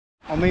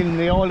I'm in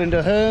the island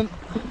of Herm.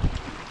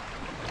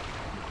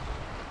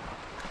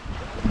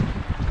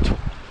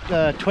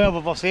 12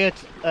 of us here,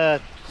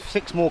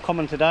 6 more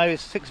coming today.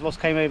 6 of us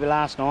came over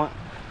last night.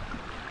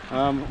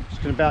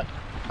 Just gonna about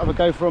have a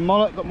go for a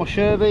mullet. Got my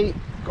sherby,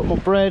 got my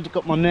bread,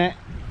 got my net,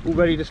 all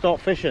ready to start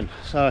fishing.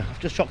 So I've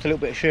just chopped a little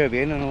bit of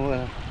sherby in and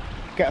I'll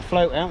get a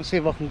float out and see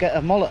if I can get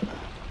a mullet.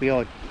 Be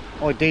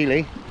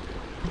ideally,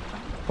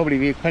 probably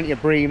be plenty of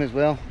bream as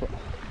well, but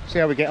see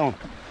how we get on.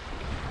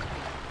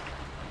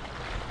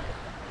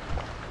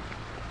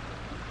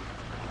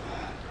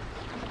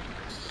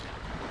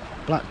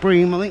 Black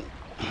bream, I think.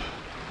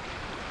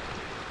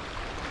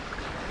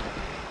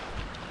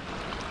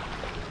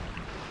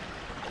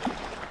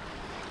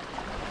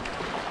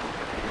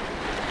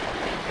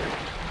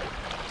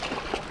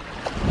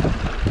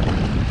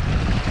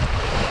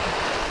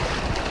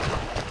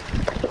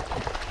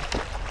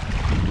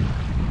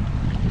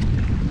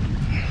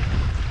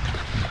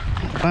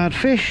 Bad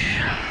fish.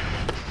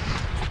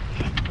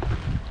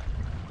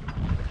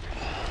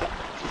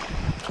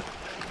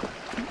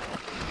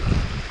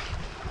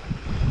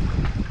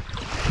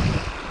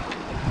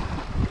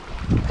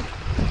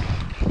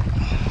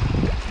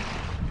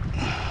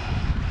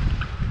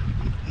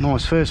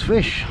 Nice first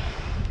fish.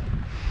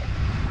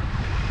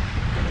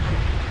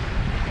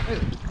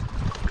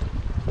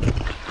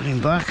 Put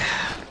him back.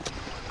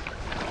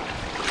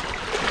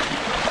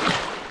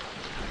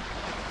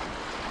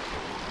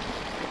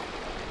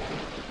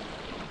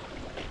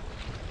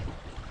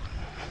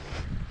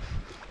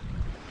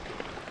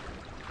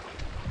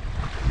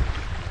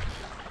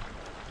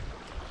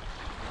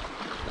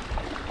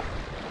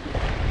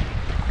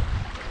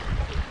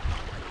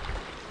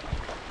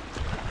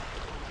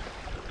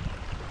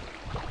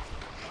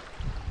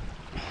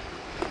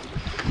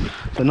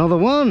 Another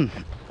one.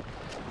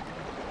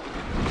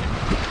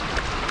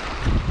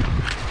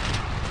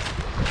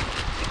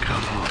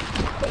 Come on,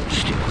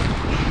 still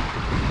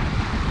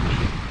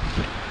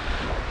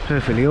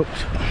perfectly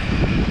hooked.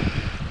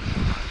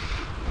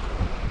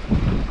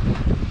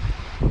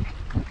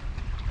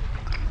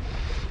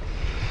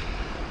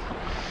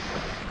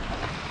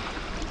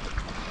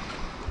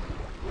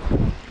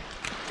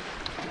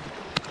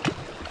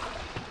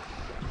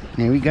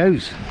 There he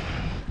goes.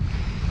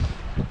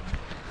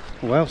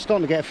 Well,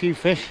 starting to get a few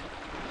fish.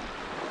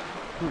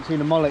 Haven't seen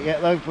a mullet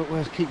yet though, but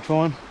we'll keep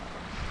trying.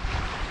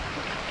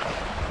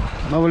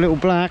 Another little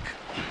black.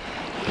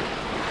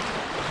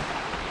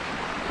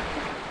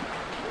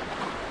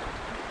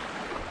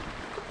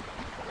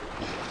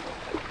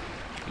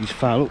 He's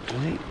foul hooked,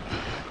 isn't he?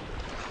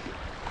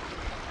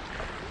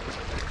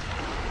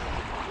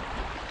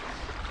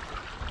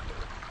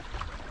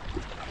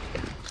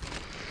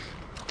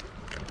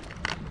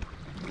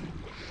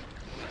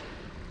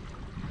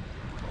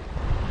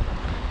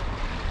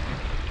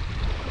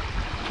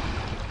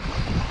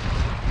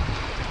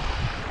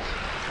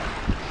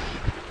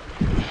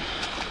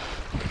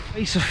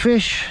 Piece of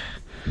fish.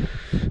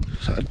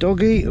 Is that a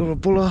doggy or a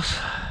bulloss?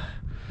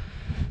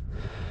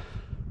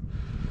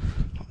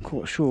 Not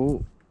quite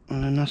sure.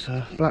 And then that's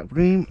a black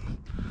bream.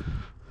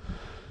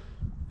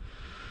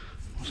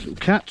 Nice little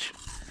catch.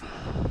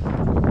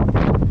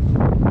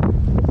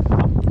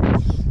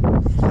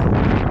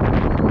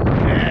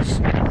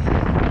 Yes.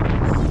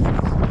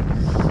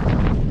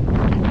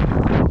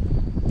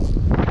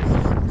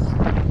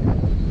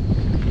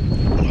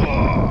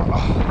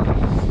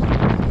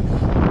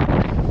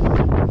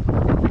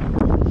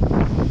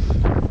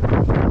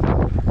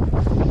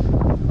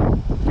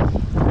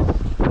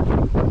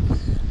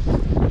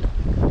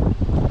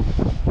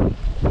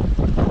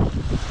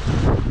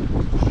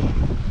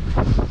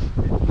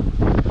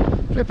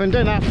 And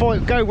didn't that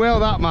fight go well,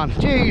 that man?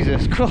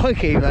 Jesus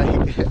crikey,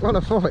 mate. What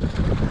a fight.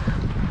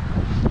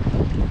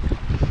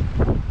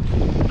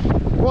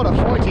 What a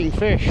fighting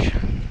fish.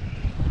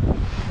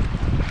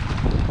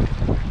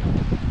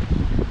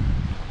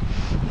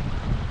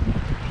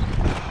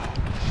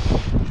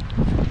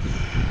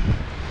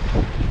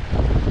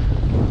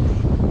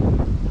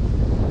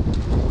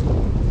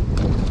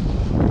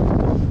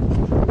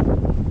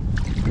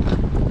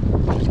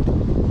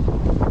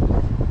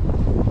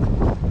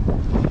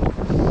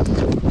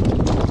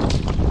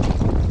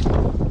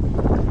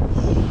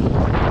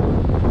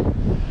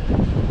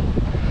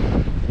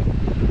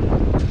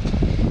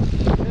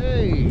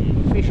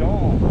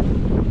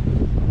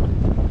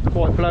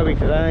 Quite blowy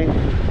today.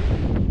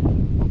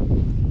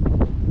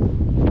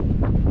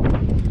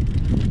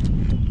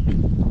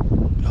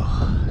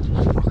 Oh,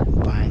 just fucking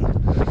bang.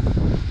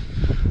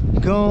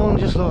 Gone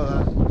just like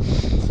that.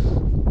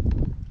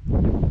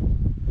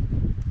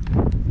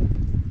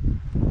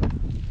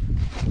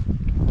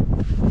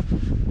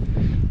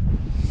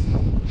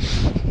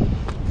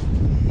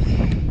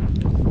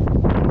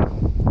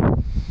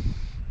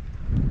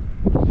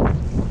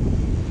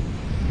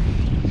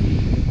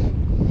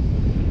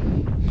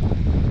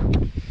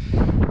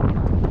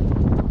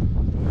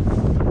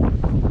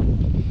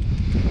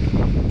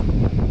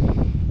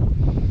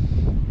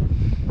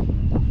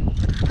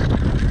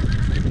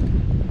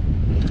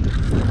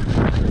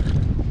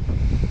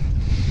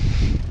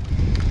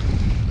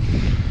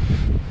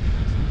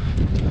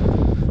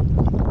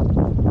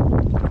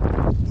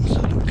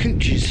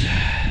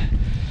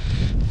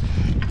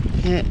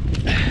 Yeah.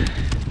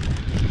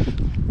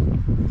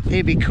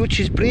 Baby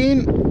coach's brain.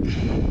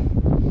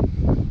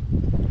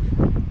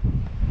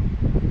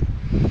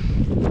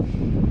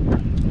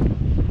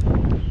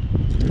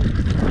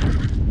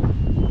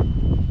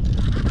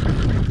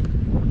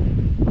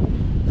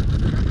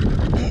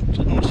 It's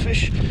a nice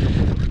fish.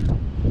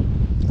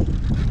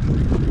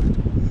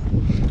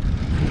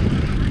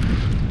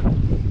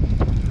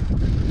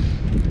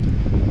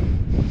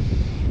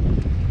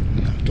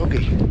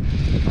 Doggy.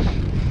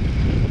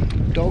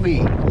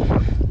 Doggy.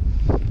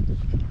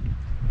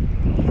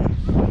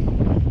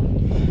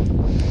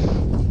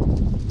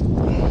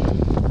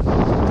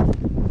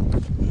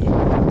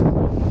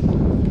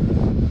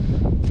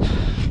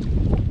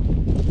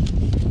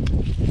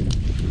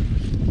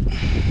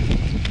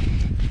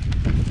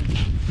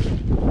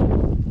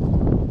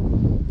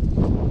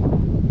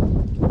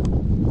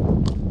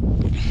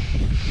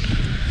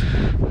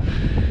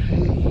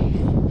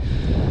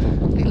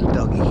 Little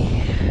doggy.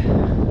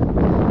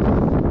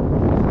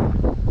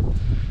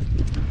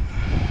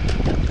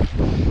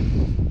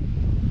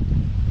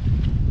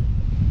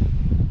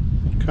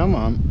 Come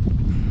on.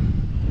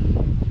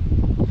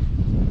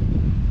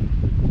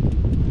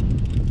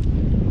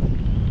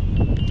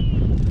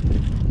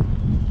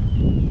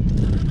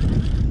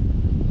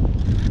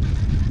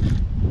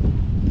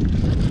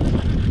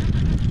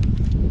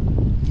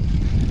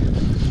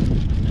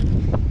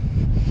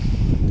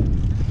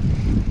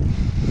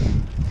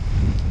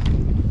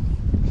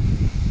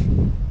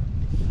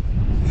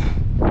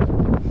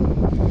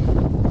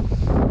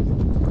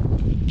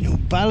 Your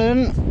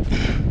ballon.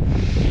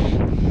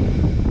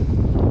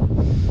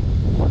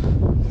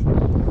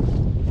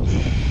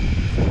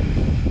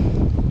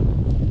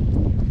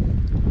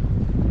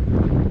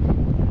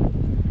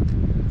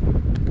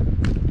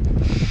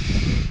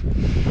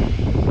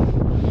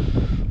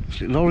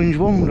 Little orange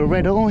one with a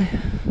red eye.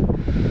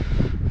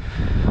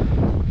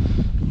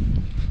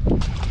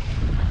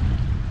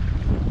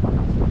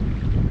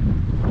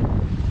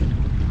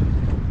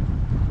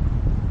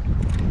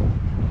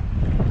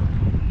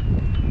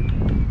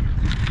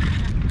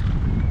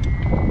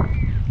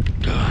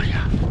 Oh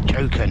yeah,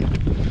 joking.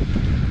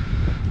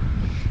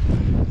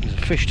 There's a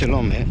fish still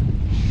on there.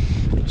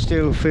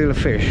 Still feel a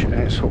fish and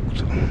it's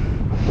hooked.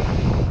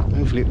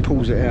 Hopefully it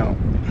pulls it out.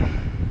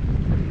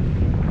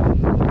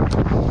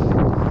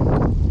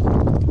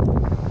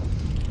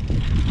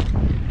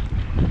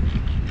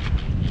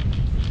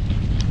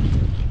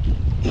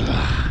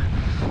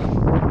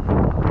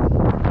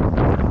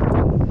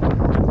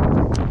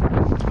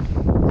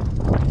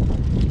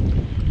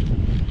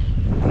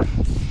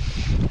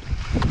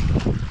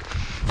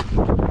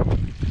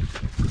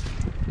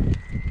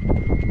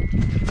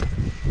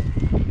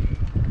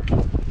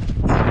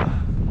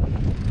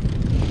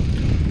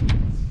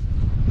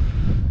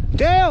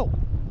 Dale!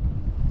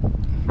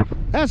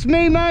 That's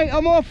me, mate.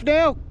 I'm off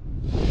now.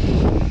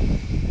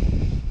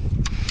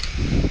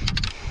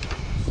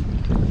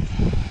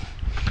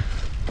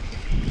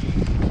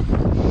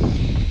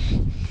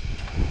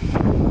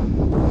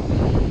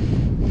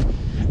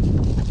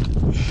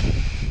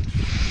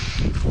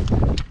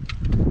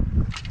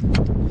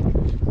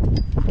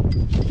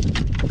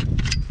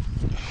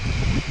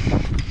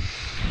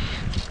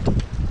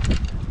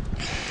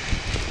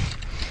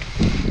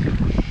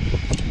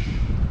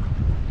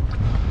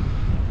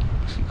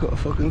 Got a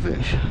fucking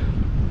fish.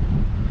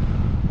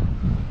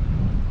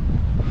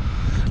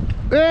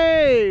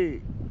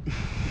 Hey!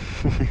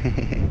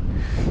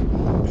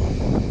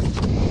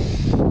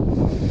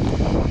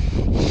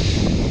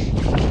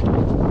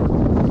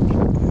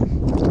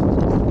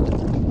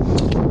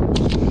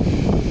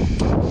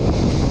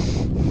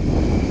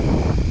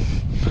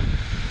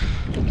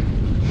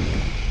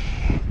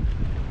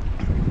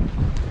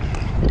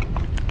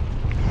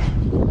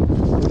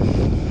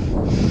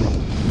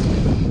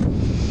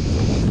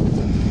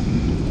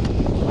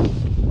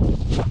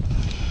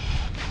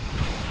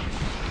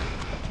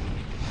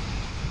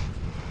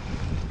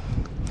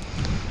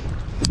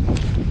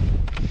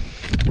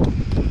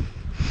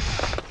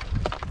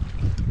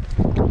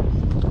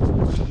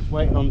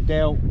 Waiting on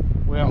Dell.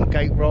 We're out on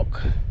Gate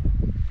Rock.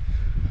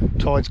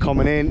 Tide's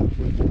coming in.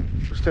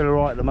 We're still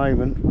alright at the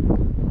moment.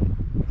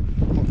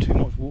 Not too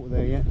much water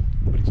there yet,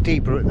 but it's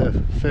deeper at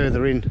the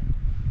further in.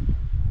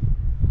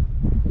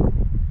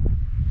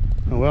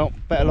 Oh well,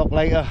 better luck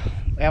later.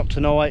 Out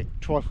tonight,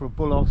 try for a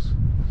bullos.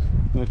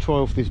 I'm going to try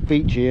off this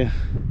beach here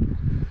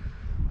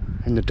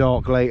in the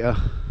dark later,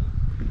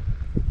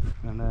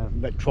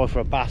 and try for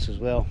a bass as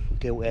well,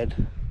 gilt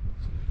head.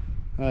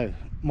 Oh,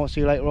 might see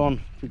you later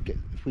on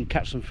if we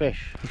catch some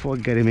fish. If I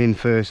can get him in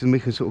first, and we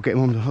can sort of get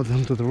him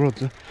onto the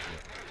rods.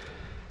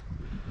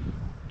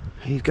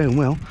 He's going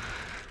well.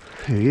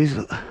 Here he is.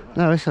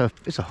 No, it's a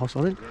hoss,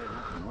 I think.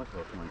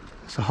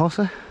 It's a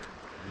hosser.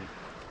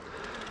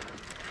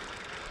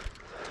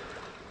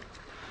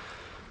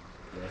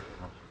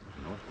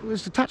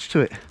 What's attached to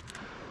it?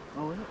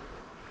 Oh, is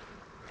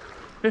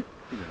it?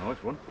 He's a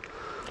nice one.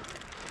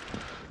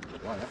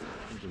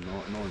 He's a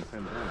 9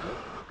 pound.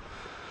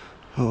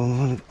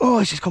 Oh,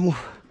 it's just come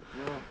off.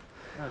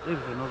 Yeah. Oh, there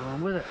was another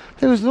one with it.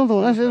 There was another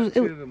one.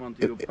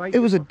 It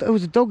was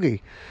a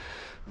doggy.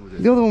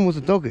 The other one was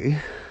a doggy.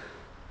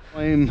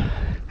 I'm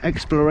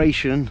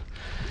exploration,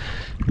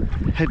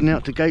 heading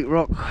out to Gate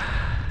Rock.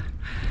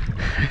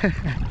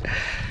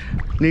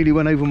 Nearly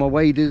went over my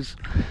waders.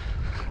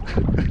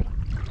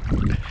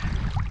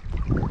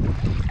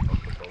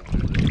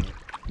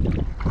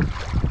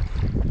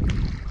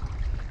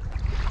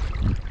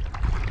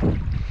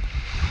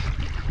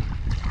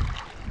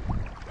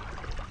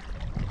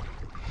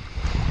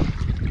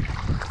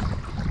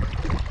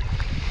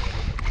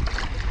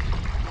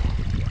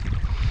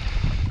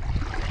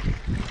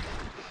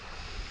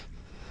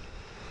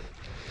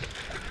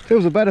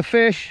 Feels a better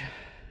fish.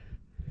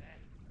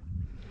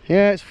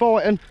 Yeah, it's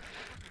fighting.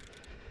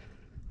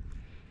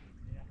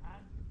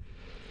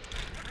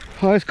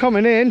 Oh, it's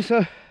coming in,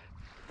 so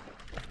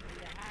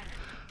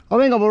I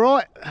think I'm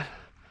alright.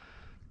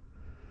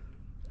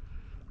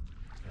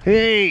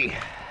 Hey,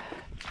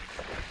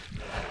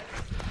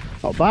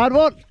 not a bad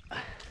one.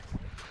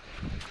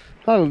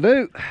 That'll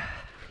do.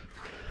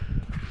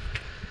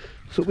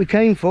 That's what we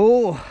came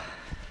for.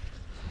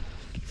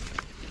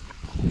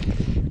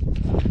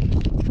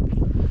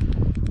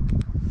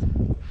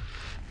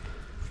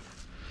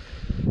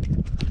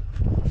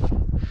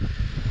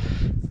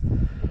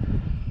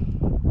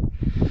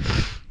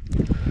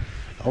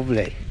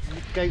 Lovely.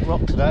 Gate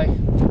Rock today.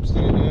 I'm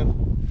standing here.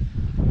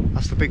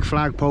 That's the big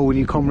flagpole when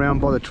you come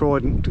round by the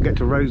Trident to get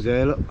to Rose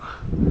there. Look,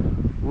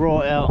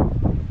 right out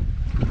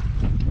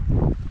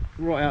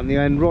in the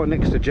end, right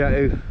next to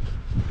Jettu.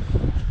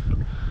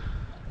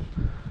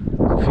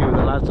 A few of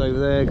the lads over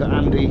there. Got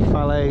Andy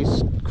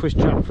Falaise, Chris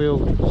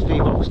Chatfield,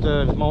 Steve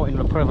Oxter, Martin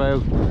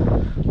Leprevo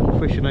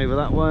fishing over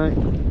that way.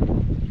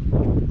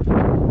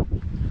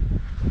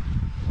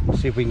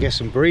 See if we can get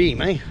some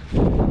bream, eh?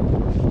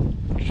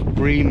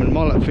 Bream and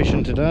mullet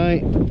fishing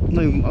today.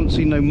 No, I haven't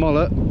seen no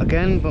mullet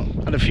again, but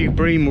had a few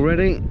bream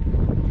already.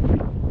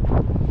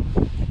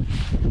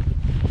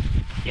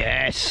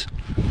 Yes.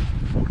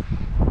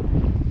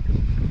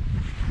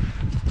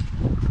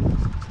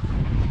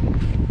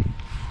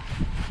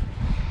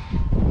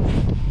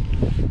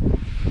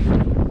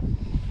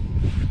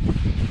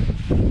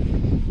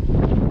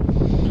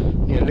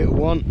 Yeah, little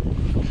one.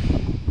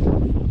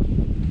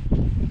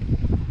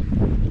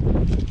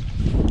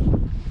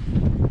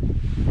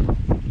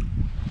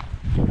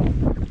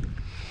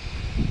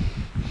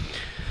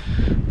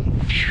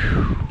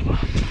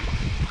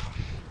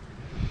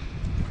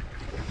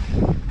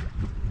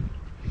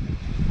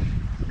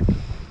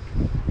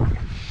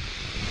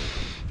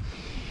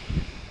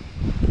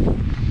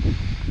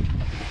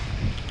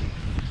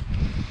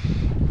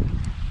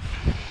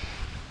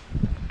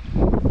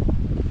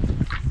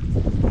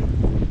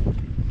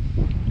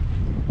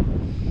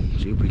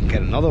 See if we can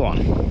get another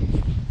one.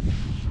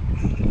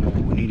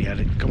 Oh, we nearly had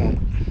it. Come on.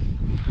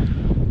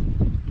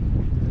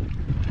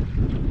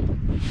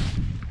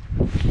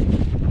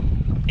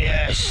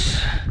 Yes.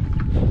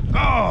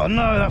 Oh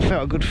no, that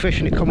felt a good fish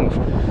and it come off.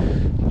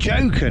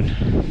 Joking.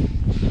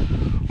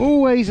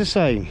 Always the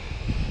same.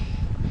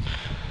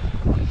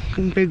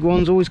 Fucking big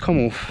ones always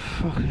come off.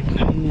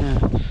 Fucking yeah.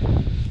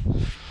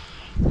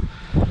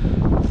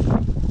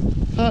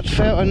 That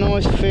felt a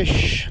nice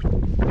fish.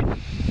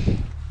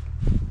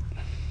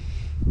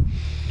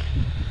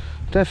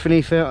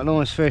 Definitely felt a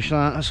nice fish.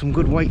 That has some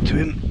good weight to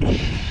him.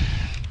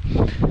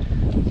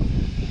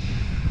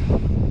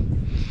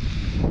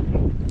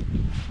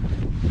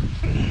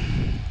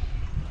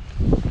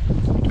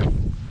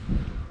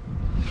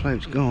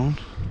 Float's gone.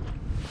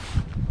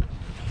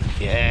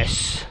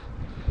 Yes.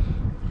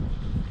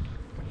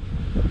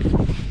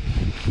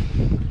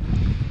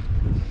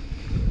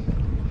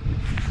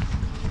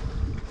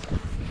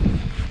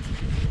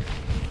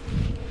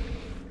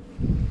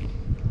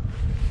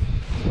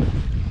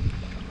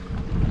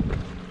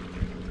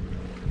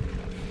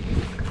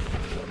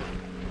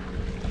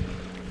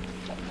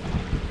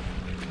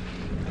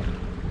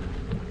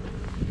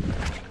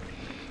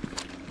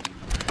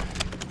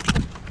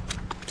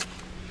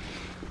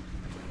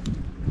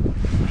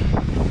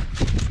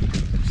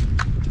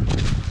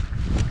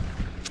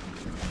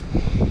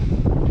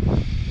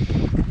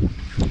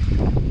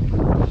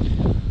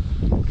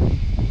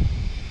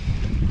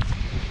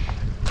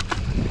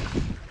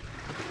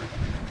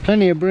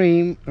 Plenty of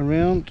bream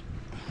around.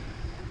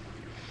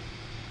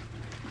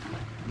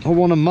 I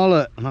want a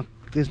mullet and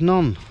there's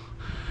none.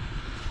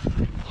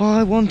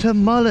 I want a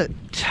mullet.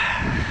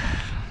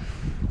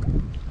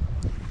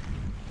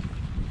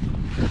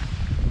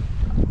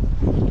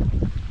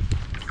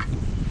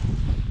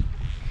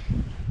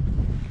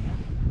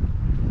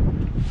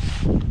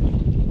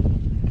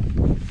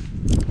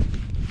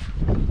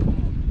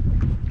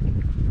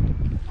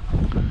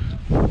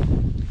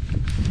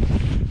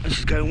 This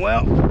is going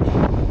well.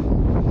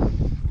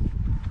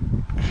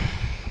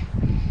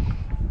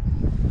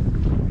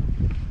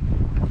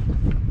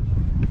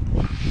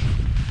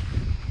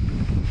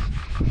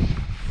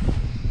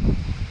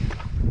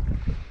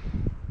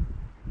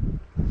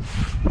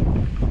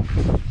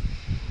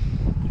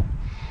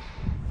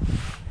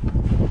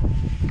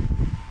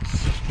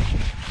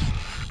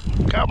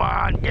 Come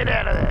on, get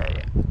out of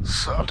there, you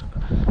sod.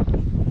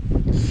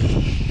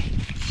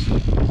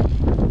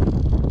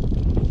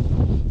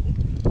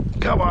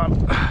 Come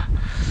on.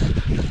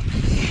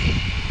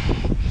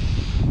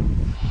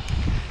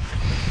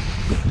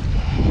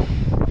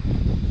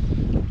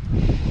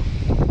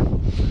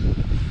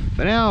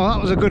 But now that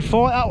was a good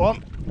fight, that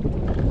one.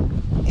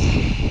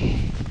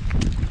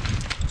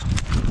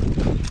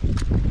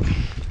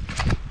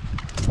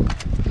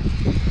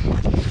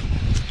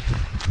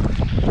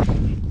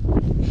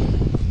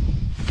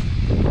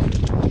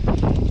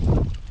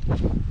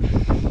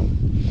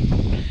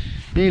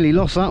 Nearly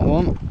lost that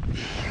one.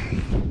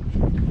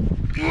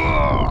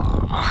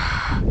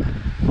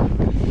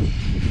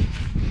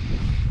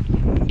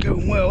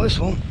 Going well, this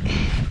one.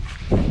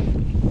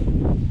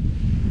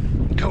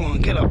 Come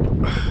on, get up.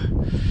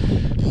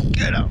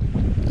 Get up.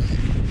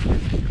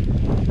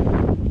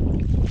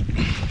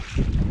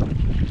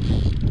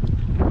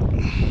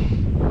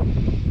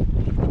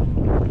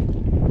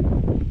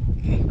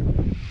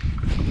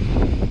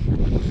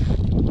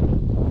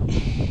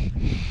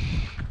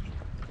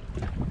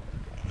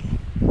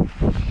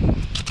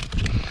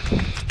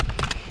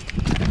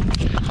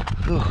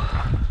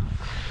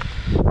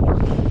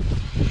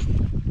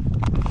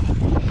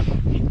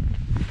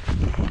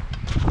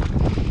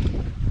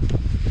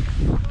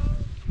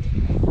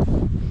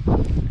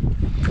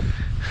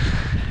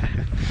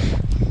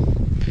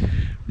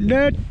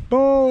 Net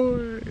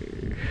boy.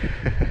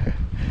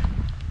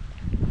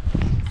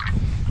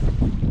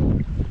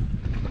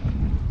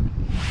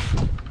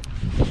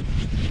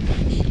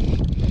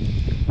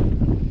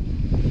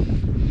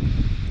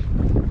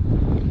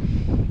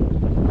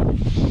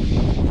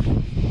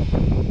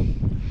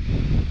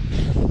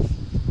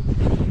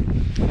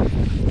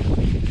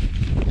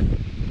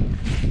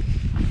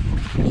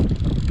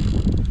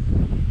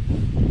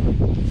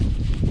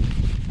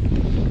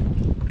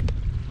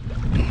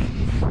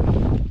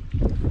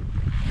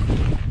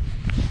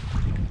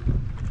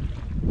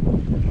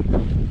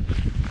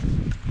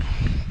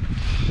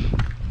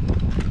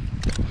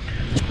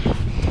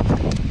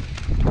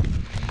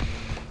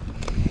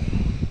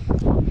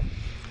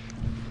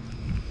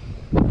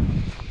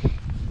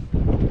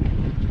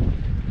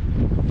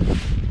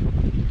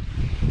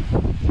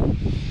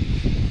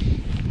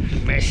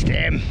 Missed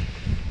him.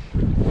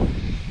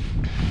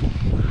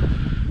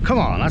 Come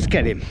on, let's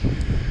get him.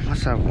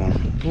 Let's have one.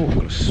 Oh, I've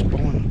got a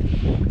spine.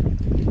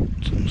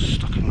 Something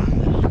stuck in my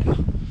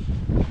hand.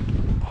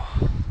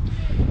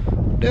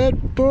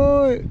 Dead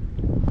boy.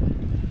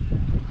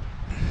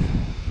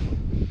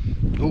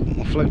 Oh,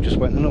 my float just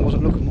went and I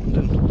wasn't looking what I'm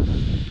doing.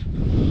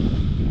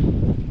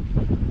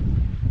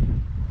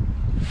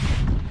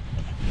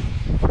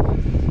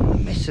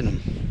 I'm missing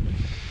him.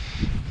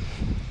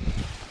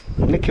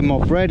 Licking my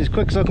bread as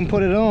quick as I can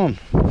put it on.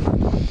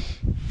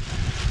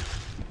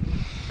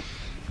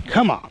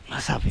 Come on,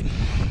 let's have him.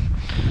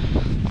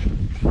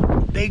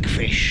 Big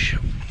fish. I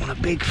want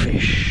a big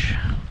fish.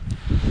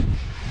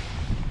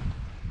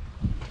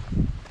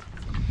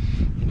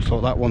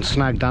 Thought that one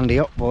snagged Andy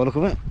up by the look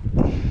of it.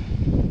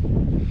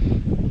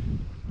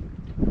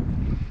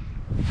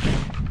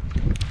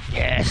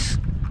 Yes.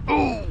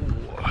 Ooh.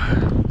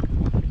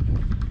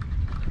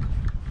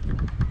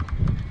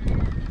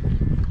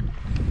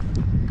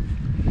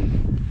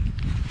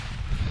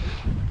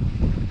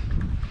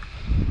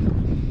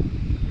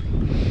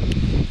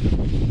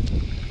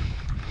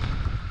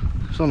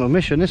 He's on a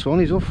mission, this one.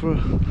 He's off for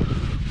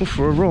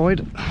a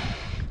ride.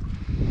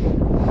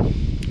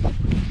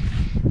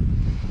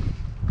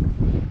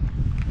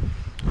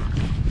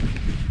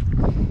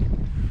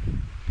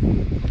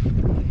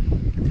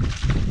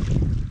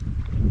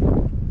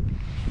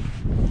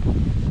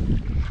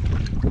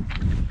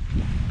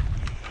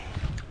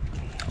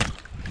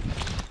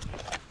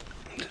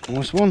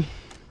 Nice one.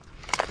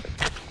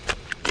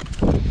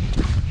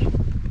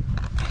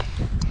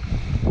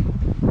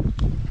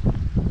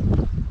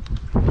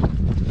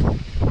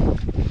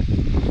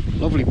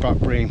 Lovely black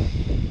bream.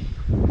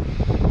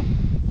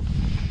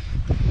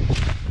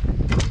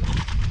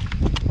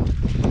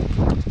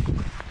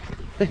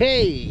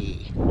 Hey!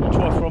 I'll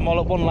try for a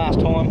mullet one last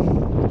time.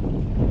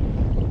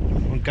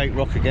 On Gate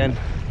Rock again.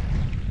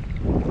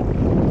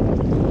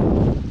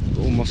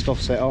 Got all my stuff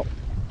set up.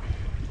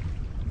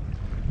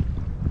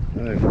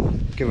 So,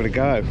 give it a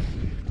go.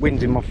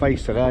 Wind's in my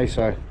face today,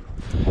 so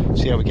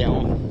see how we get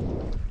on.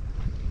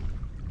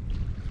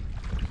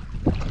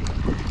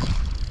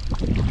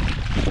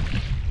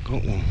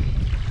 Got one.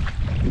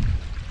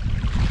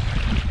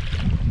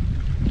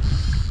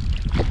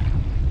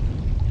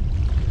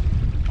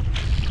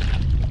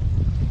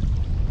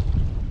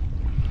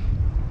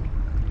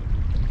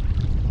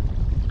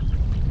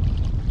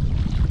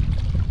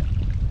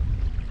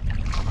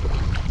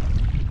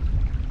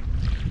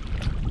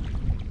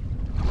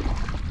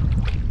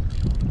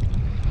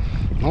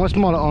 Nice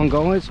mullet on,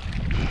 guys.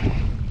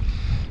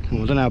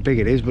 Well, I don't know how big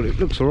it is, but it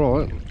looks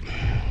alright.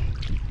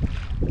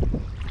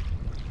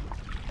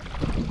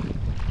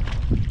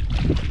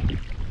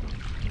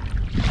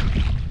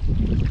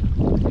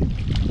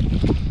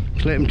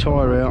 Just let him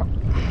tire out.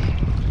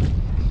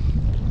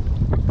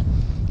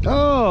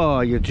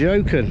 Oh, you're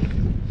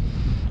joking.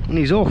 And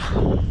he's off.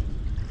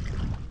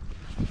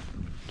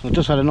 I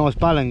just had a nice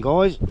balance,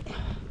 guys,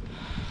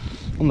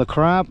 on the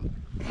crab.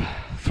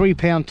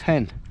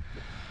 £3.10.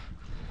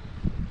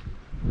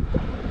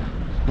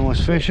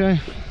 Nice fish, eh?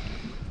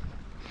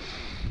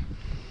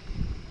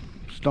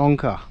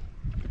 Stonker.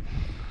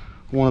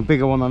 I want a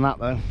bigger one than that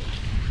though.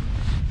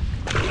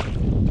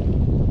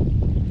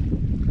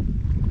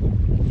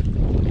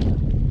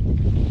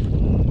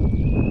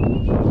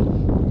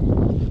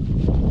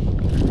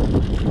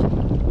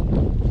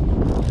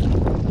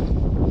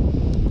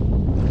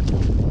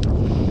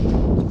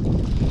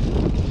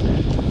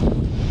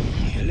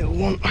 Yeah, little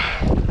one.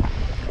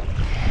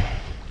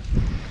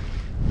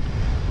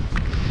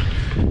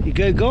 Here you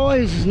go,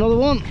 guys, there's another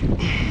one.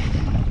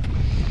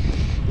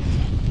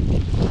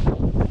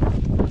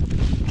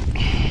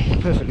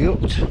 Perfectly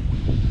hooked.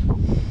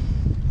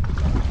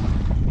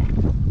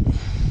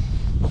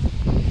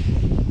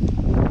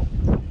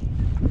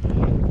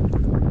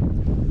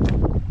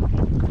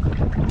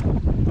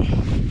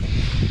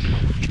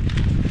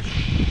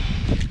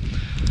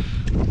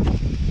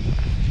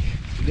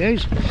 There he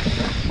goes.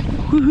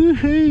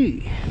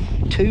 Woohoo!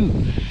 2.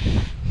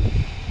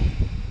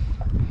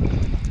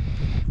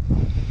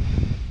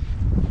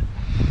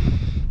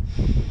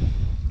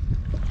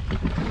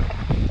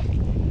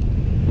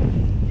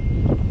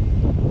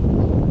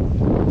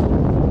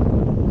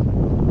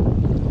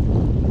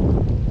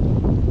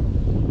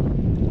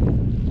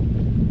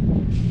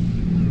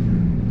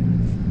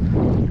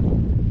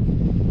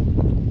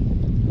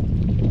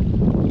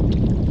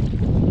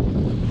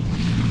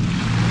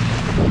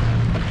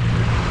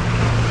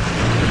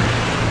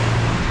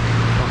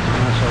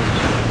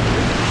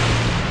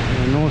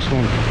 Nice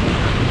one.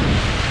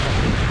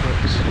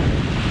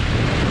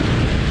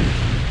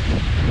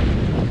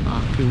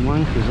 Fucking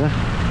wankers there.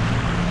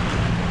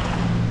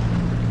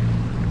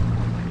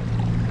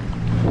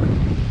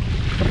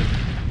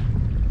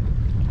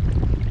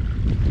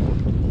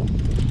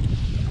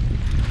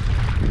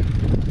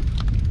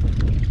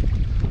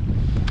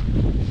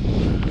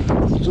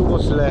 So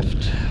what's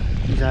left?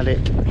 Is that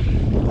it?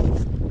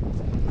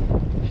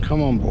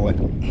 Come on, boy.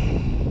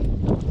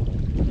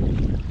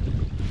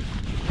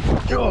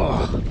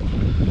 Oh,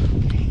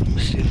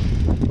 missed him.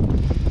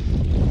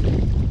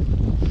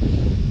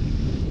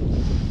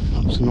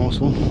 That was a nice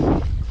one.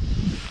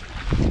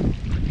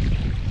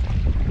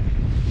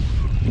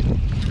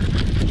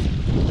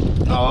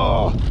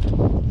 Oh,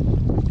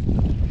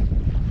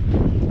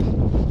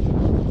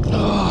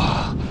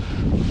 oh.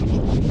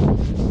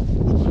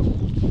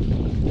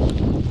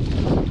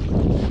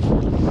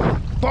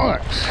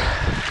 Bollocks.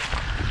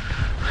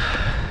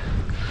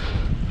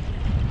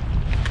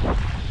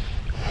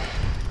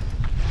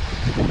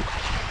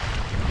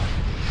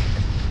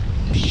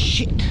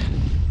 Shit.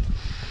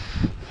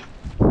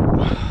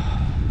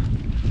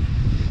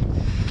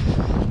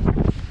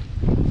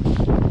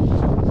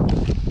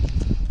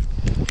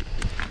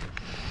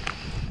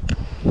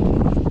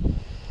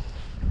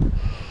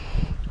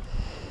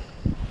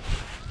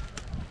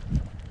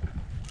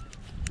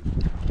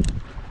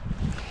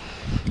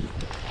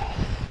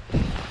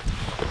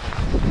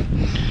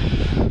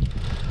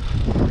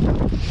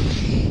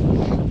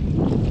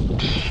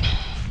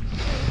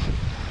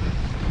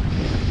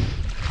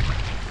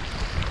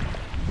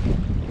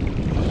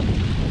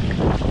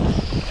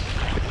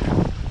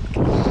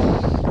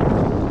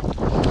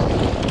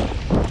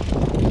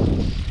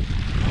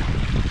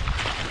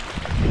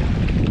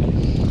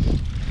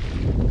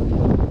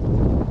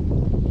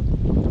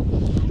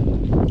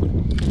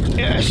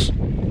 Yes.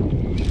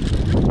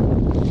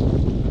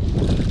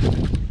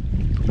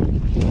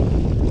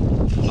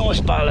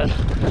 Nice balance.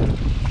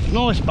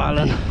 Nice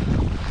balance.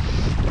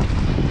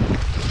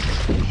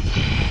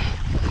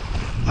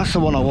 That's the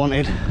one I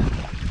wanted.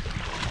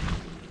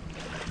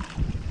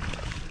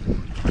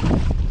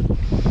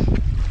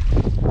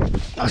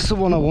 That's the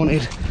one I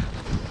wanted.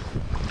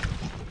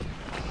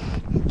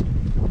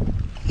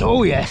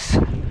 Oh yes.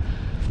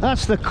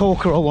 That's the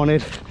corker I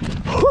wanted.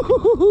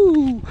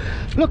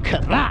 Look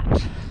at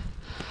that.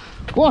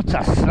 What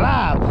a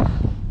slab!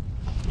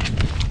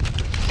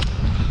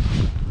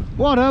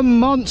 What a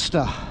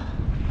monster!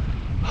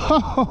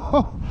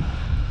 Well,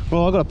 I've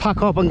got to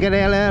pack up and get the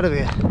hell out of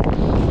here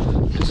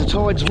because the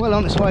tide's well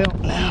on its way up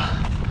now.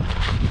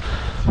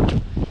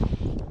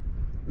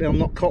 I'm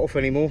not cut off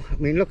anymore. I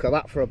mean, look at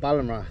that for a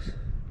ballan wrasse.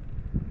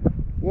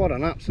 What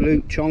an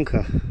absolute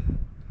chonker!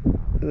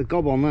 Look at the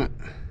gob on that.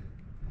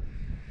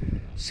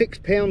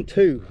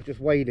 £6.2. I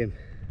just weighed him.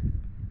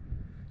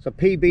 It's a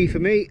PB for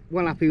me.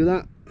 Well happy with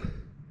that.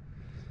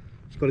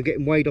 Got to get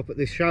him weighed up at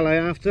this chalet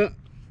after,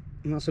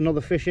 and that's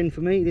another fish in for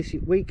me this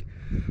week.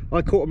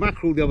 I caught a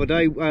mackerel the other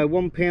day,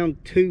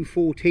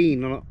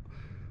 £1.214, and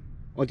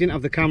I didn't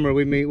have the camera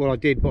with me. Well, I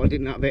did, but I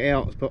didn't have it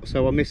out,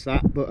 so I missed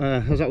that. But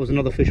as that was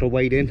another fish I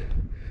weighed in.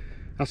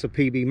 That's a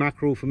PB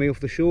mackerel for me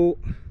off the shore.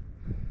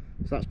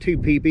 So that's 2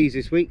 PBs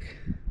this week.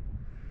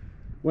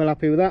 Well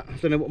happy with that. I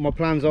don't know what my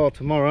plans are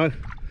tomorrow.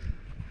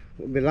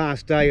 It'll be the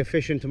last day of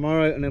fishing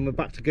tomorrow, and then we're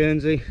back to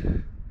Guernsey.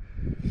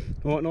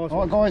 Alright, nice.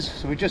 Alright guys,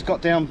 so we just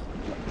got down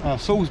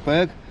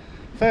Salzburg.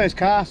 First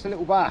cast, a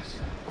little bass.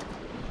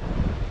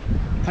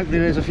 Hopefully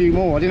there's a few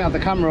more. I didn't have the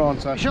camera on,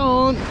 so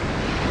Sean!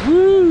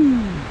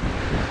 Woo!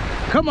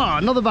 Come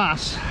on, another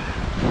bass.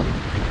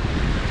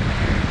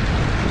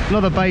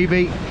 Another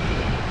baby.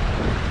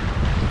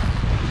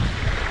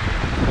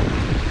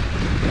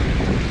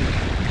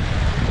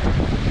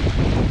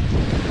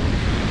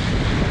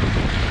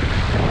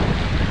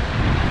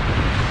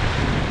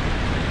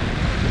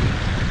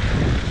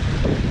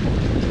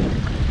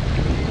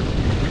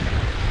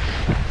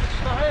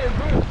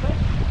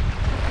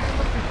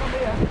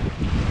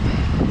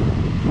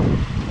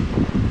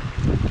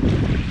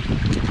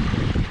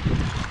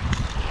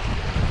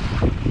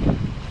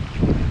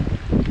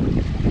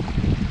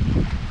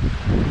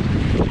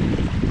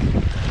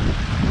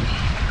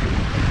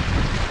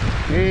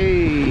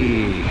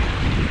 Hey,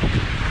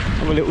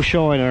 have a little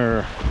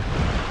shiner,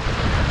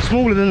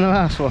 smaller than the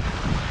last one.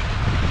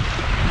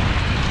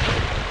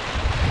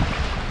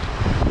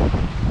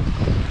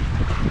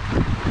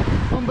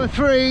 Number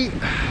 3.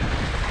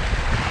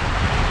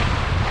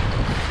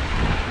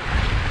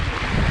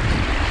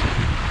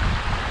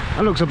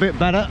 That looks a bit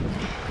better.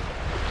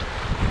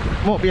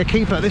 Might be a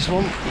keeper, this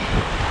one.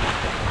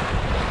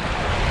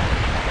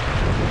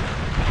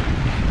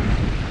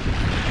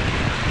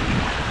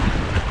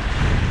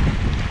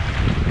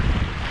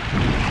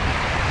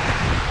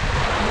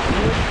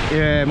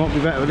 Yeah, might be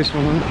better with this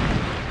one, isn't it?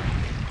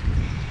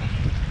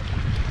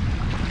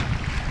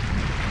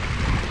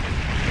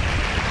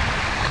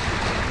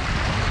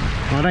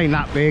 Well, it ain't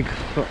that big,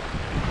 but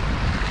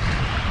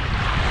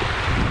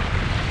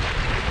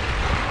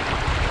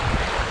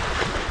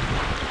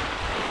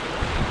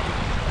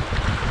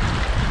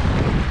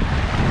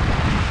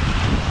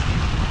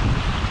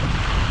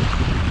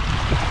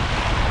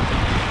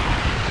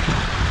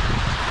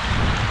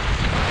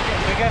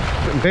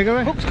getting bigger.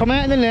 Eh? Hooks come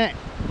out in the net.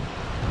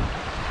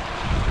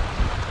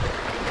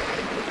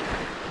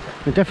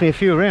 There's definitely a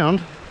few around.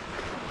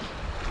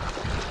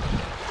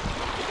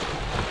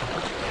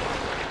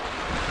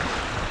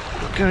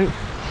 Okay.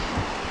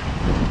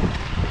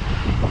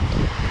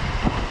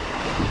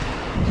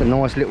 It's a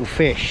nice little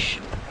fish.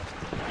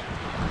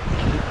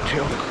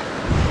 She'll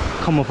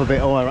come up a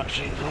bit higher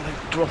actually, so they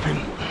drop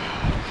him.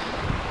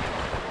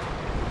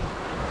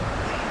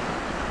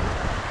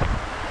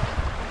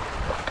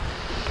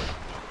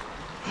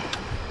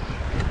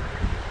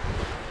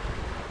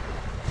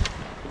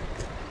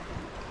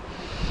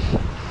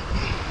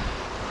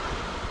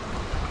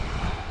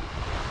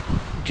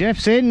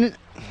 Jeff's in.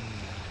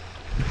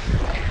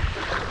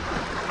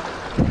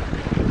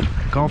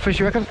 Goldfish,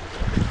 you reckon?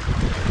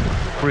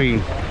 Green.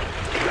 I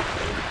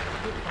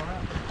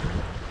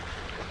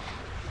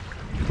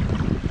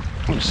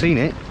haven't seen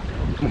it.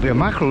 Might be a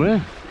mackerel, yeah?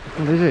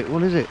 What is it?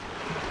 What is it?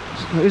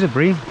 It is a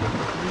bream.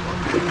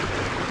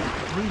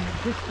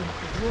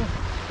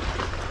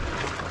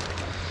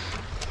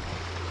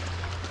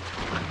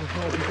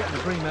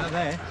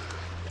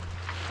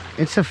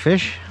 It's a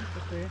fish.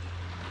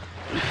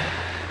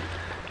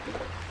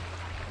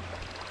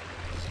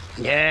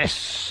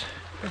 Yes!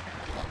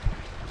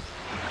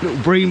 Little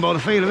bream by the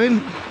feel of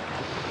him.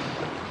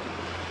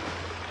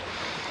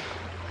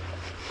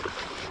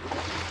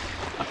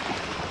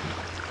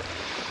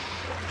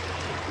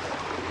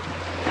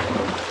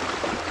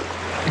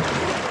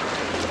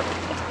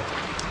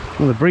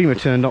 Well, the breamer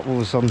turned up all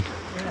of a sudden.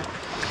 Yeah.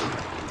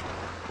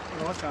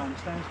 Well, I can't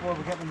understand why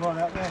we get them right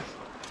out there.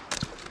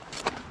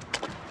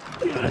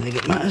 I don't think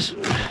it matters.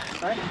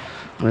 Right?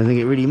 I don't think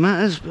it really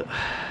matters, but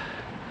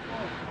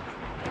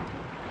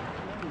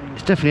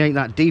it definitely ain't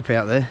that deep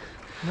out there.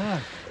 No.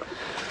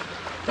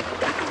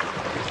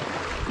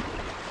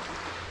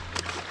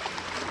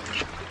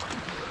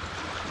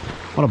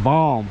 What a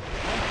bomb.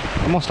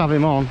 I must have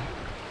him on.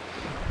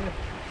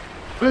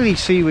 Look at these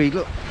seaweed,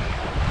 look.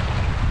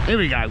 Here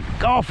we go,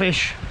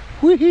 garfish.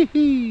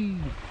 Whee-hee-hee.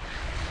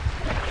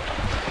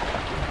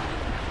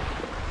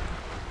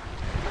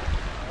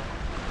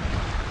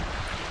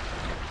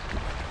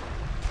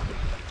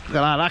 Look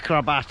at that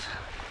acrobat.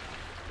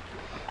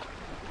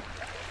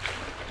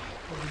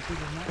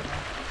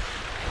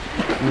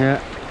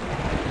 Yeah.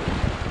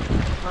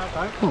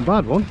 Not a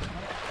bad one.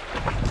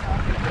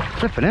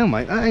 Flipping hell,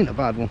 mate, that ain't a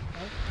bad one.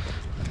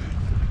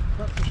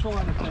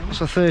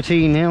 It's a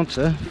 13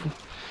 ouncer.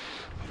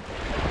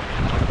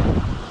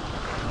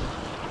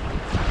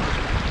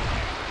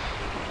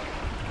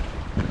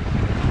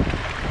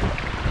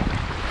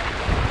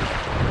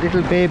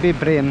 Little baby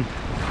bream.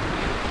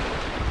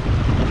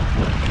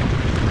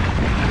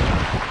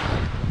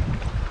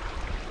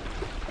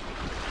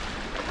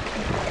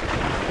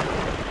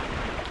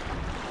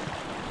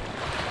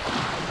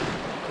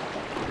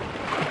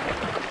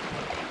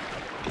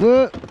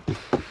 What?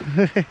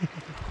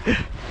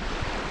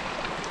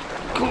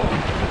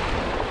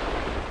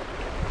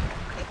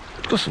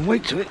 Got some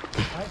weight to it.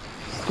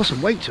 Got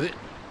some weight to it.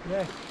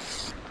 Yeah.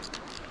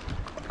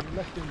 You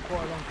left him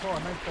quite a long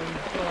time,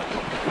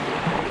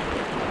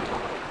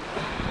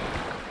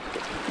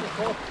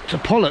 It's a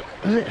pollock,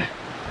 is it?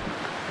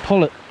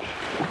 Pollock.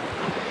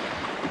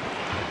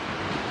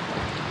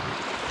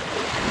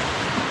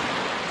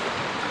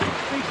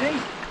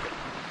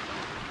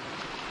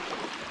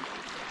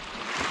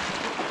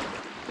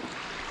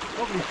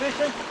 Lovely fish,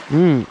 eh?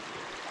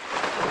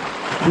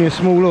 Yeah,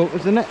 small look.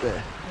 There's a net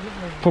there.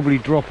 Probably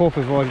drop off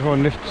if I try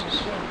and lift.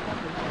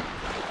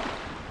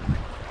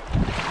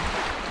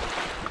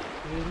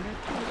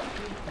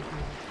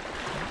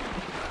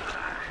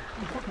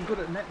 I'm fucking good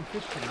at netting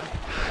fish, you know.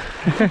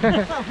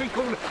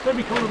 They'll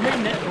be calling me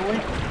net boy.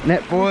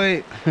 Net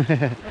boy.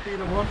 That'd be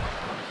the one.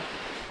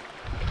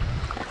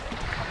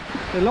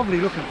 They're lovely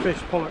looking fish,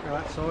 pollock of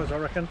that size, I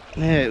reckon.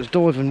 Yeah, it was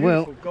diving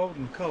well. Beautiful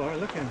golden colour,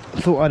 look at him. I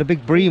thought I had a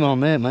big bream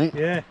on there, mate.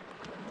 Yeah.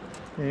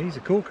 Yeah, he's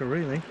a corker,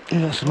 really. Yeah,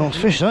 that's a nice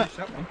fish, that.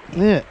 That one.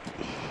 Yeah.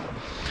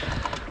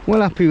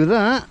 Well happy with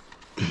that.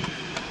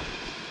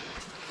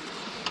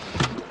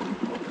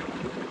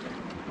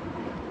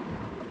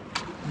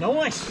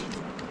 Nice.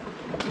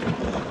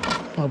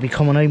 I'll be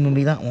coming home with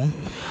me, that one.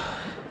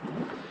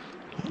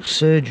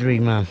 Surgery,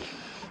 man.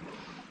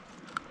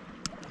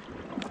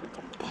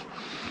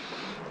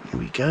 Here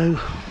we go.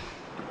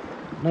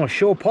 Nice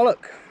shore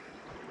pollock.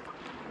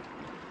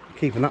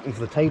 Keeping that one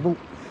for the table.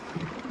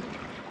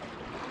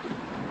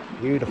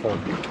 Beautiful.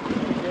 Yeah,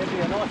 it'd be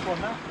a nice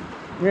one, that.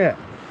 Yeah.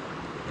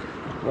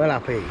 Well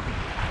happy.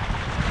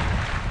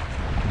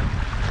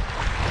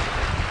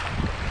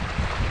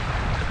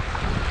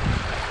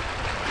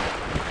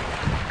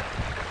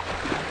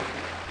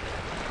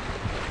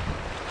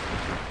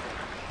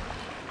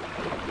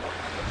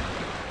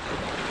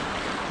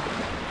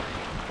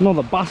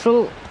 Another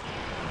bassel.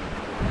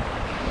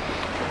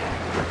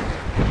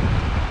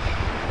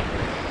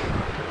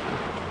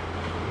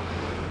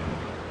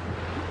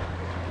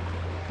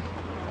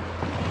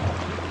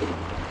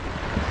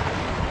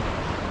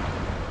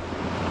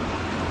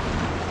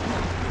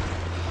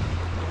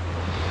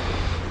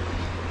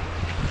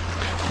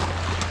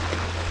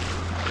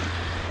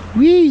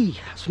 Whee!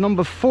 That's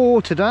number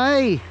 4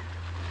 today.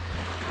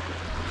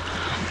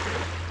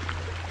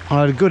 I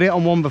had a good hit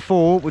on one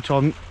before, which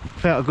I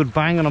felt a good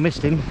bang and I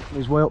missed him. He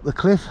was way up the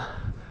cliff.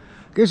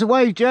 Give us a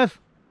wave,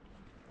 Jeff.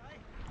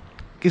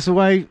 Give us a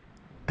wave.